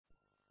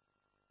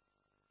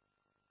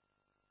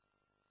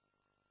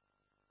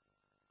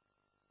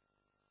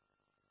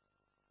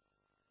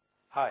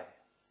Hi.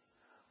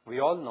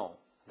 We all know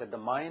that the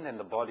mind and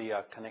the body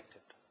are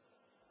connected.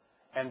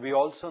 And we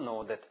also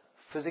know that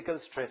physical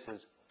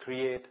stresses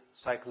create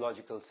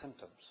psychological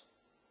symptoms.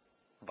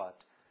 But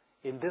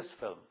in this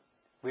film,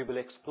 we will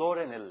explore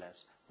an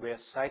illness where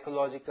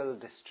psychological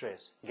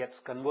distress gets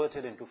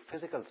converted into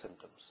physical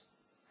symptoms.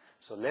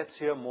 So let's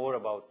hear more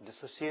about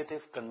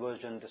dissociative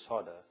conversion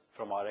disorder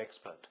from our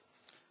expert.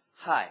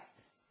 Hi.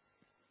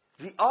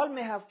 We all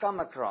may have come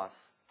across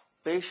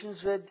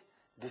patients with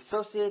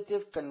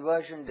dissociative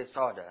conversion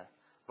disorder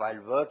while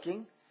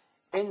working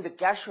in the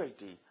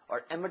casualty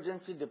or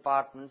emergency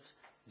departments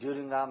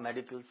during our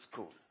medical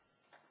school.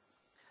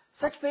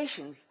 Such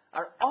patients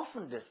are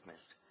often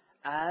dismissed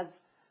as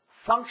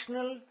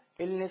functional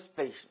illness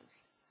patients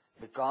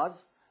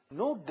because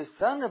no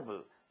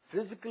discernible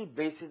physical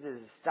basis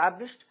is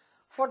established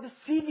for the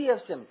severe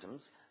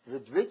symptoms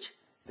with which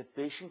the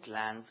patient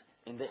lands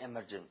in the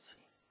emergency.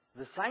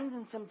 The signs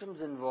and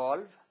symptoms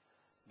involve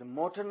the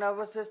motor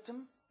nervous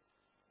system,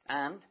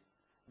 and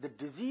the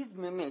disease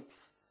mimics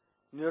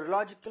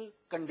neurological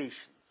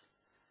conditions.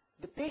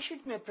 The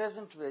patient may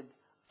present with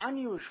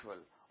unusual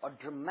or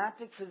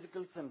dramatic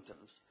physical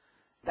symptoms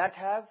that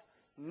have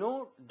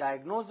no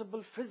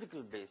diagnosable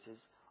physical basis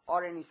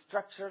or any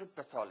structural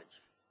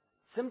pathology.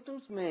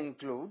 Symptoms may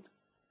include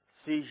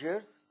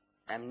seizures,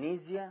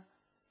 amnesia,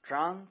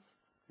 trance,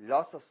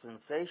 loss of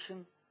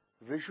sensation,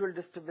 visual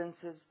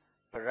disturbances,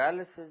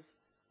 paralysis,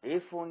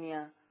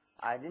 aphonia,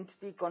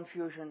 identity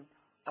confusion,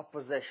 or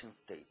possession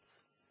states.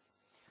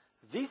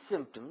 These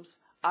symptoms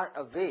are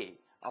a way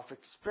of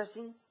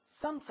expressing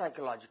some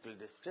psychological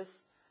distress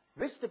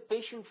which the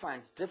patient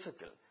finds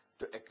difficult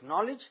to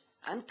acknowledge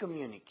and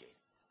communicate,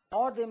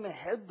 or they may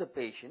help the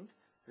patient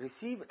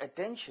receive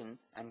attention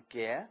and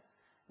care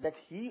that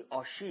he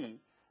or she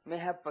may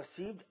have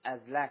perceived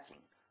as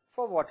lacking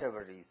for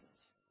whatever reasons.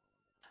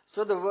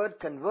 So the word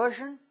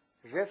conversion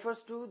refers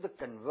to the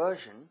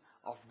conversion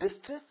of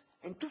distress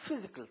into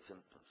physical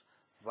symptoms,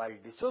 while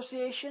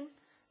dissociation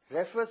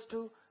refers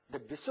to the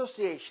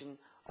dissociation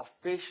of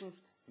patients'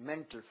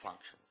 mental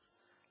functions,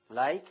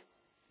 like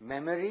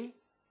memory,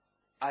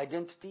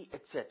 identity,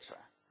 etc.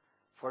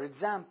 For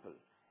example,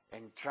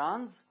 in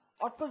trance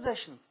or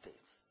possession states.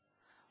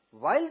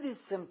 While these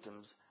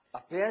symptoms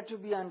appear to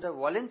be under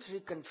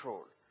voluntary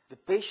control, the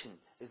patient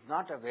is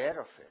not aware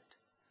of it.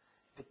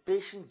 The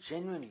patient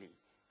genuinely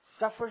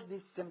suffers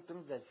these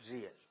symptoms as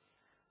real.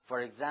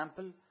 For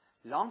example,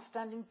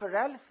 long-standing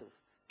paralysis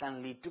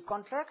can lead to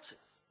contractures.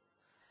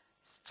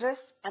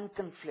 Stress and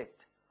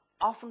conflict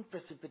often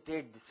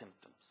precipitate the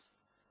symptoms.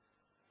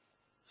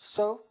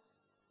 So,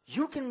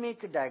 you can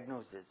make a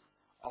diagnosis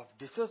of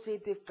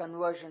dissociative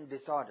conversion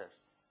disorder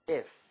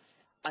if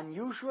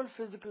unusual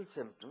physical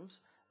symptoms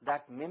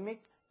that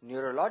mimic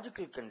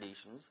neurological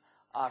conditions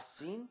are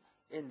seen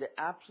in the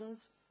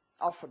absence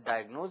of a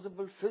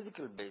diagnosable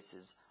physical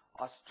basis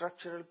or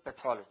structural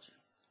pathology.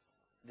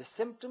 The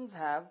symptoms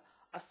have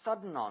a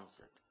sudden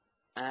onset,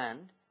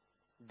 and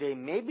they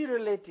may be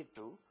related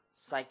to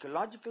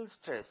psychological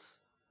stress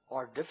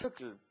or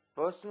difficult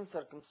personal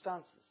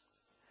circumstances.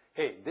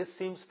 Hey, this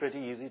seems pretty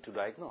easy to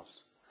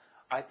diagnose.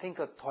 I think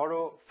a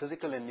thorough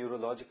physical and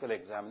neurological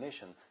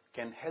examination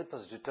can help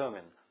us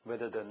determine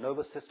whether the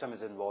nervous system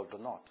is involved or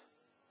not.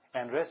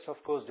 And rest,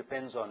 of course,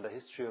 depends on the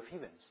history of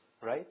events,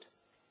 right?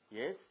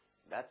 Yes,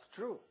 that's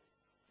true.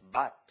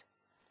 But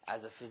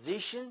as a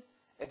physician,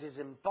 it is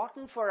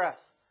important for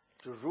us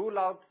to rule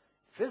out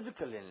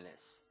physical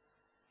illness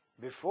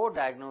before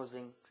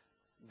diagnosing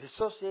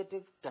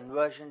dissociative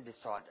conversion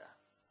disorder.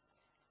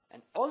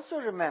 And also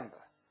remember,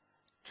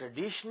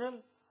 traditional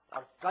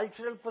or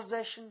cultural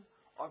possession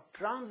or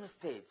trance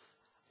states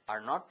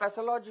are not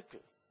pathological.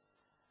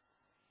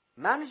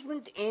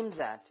 Management aims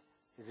at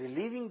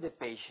relieving the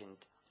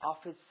patient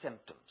of his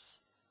symptoms.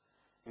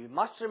 We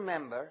must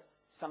remember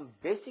some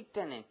basic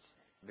tenets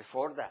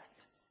before that.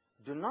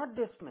 Do not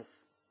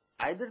dismiss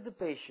either the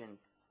patient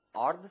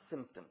or the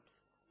symptoms.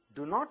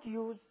 Do not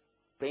use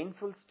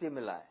painful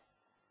stimuli.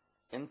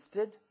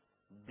 Instead,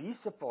 be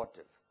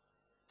supportive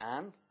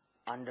and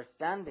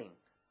understanding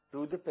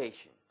to the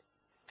patient.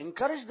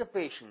 Encourage the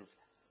patients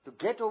to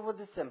get over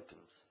the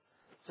symptoms.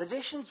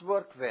 Suggestions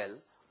work well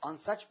on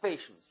such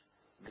patients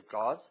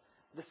because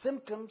the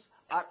symptoms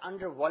are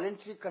under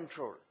voluntary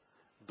control,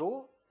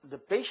 though the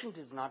patient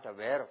is not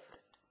aware of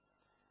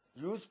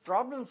it. Use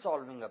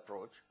problem-solving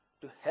approach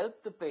to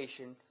help the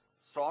patient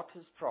sort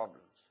his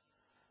problems.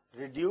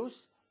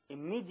 Reduce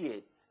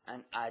immediate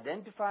and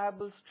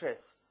identifiable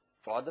stress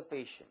for the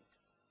patient.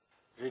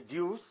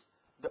 Reduce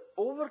the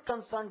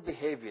over-concerned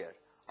behavior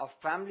of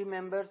family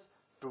members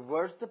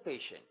towards the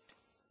patient.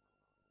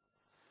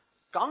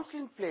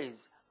 Counseling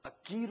plays a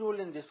key role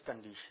in this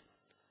condition.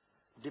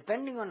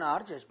 Depending on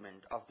our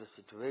judgment of the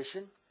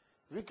situation,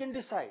 we can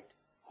decide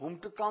whom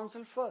to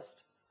counsel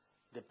first,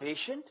 the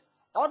patient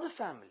or the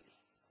family.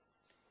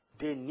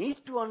 They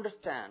need to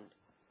understand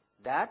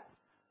that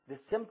the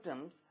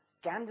symptoms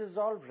can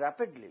resolve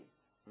rapidly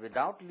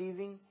without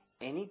leaving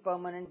any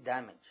permanent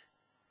damage.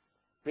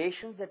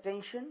 Patient's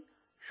attention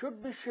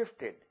should be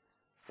shifted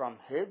from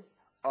his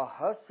or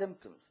her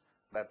symptoms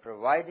by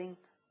providing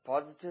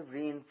positive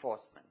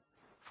reinforcement.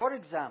 For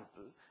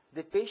example,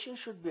 the patient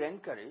should be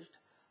encouraged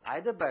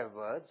either by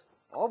words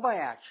or by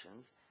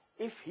actions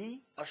if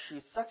he or she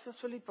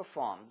successfully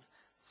performs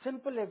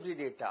simple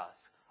everyday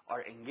tasks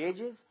or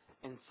engages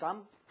in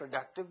some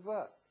productive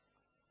work.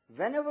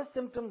 Whenever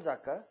symptoms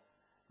occur,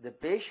 the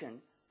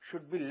patient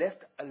should be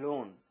left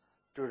alone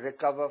to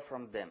recover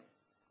from them.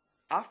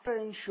 After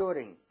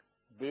ensuring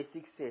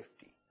basic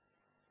safety,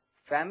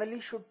 family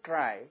should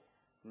try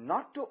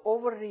not to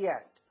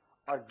overreact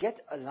or get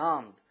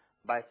alarmed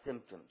by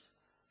symptoms,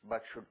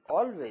 but should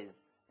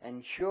always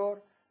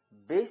ensure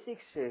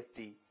basic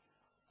safety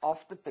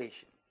of the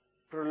patient.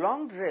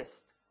 Prolonged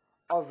rest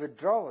or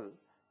withdrawal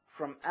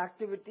from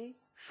activity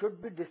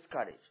should be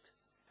discouraged.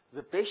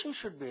 The patient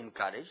should be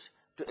encouraged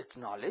to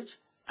acknowledge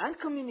and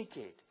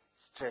communicate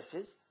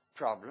stresses,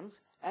 problems,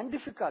 and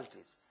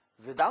difficulties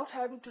without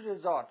having to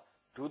resort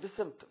to the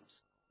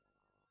symptoms.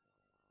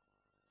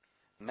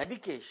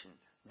 Medication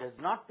does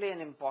not play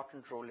an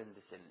important role in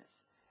this illness.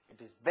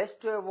 It is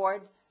best to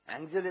avoid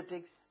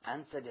anxiolytics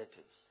and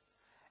sedatives.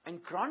 In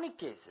chronic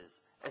cases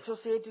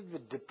associated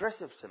with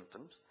depressive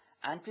symptoms,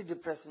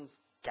 antidepressants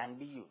can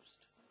be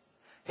used.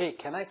 Hey,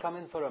 can I come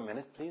in for a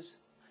minute, please?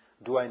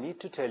 Do I need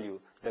to tell you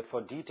that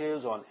for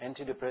details on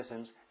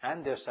antidepressants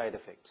and their side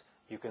effects,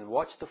 you can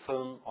watch the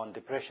film on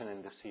depression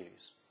in this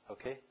series,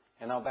 okay?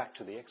 And now back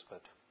to the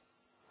expert.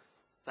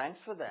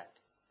 Thanks for that.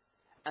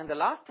 And the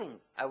last thing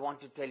I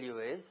want to tell you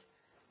is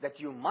that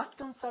you must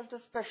consult a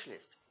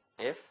specialist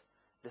if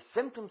the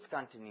symptoms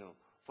continue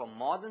for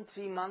more than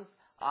 3 months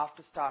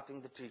after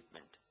starting the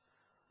treatment,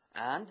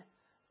 and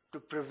to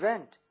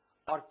prevent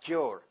or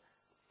cure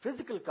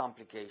physical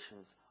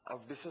complications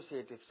of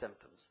dissociative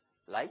symptoms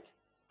like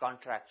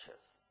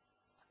contractures.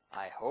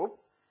 I hope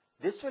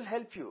this will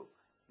help you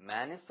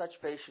manage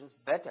such patients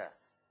better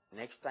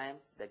next time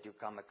that you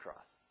come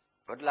across.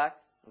 Good luck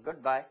and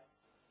goodbye.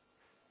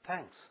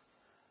 Thanks.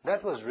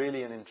 That was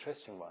really an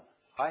interesting one.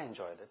 I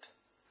enjoyed it.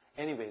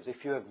 Anyways,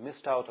 if you have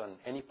missed out on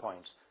any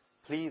points,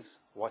 please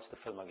watch the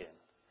film again.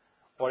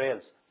 Or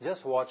else,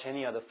 just watch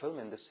any other film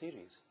in this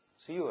series.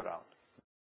 See you around.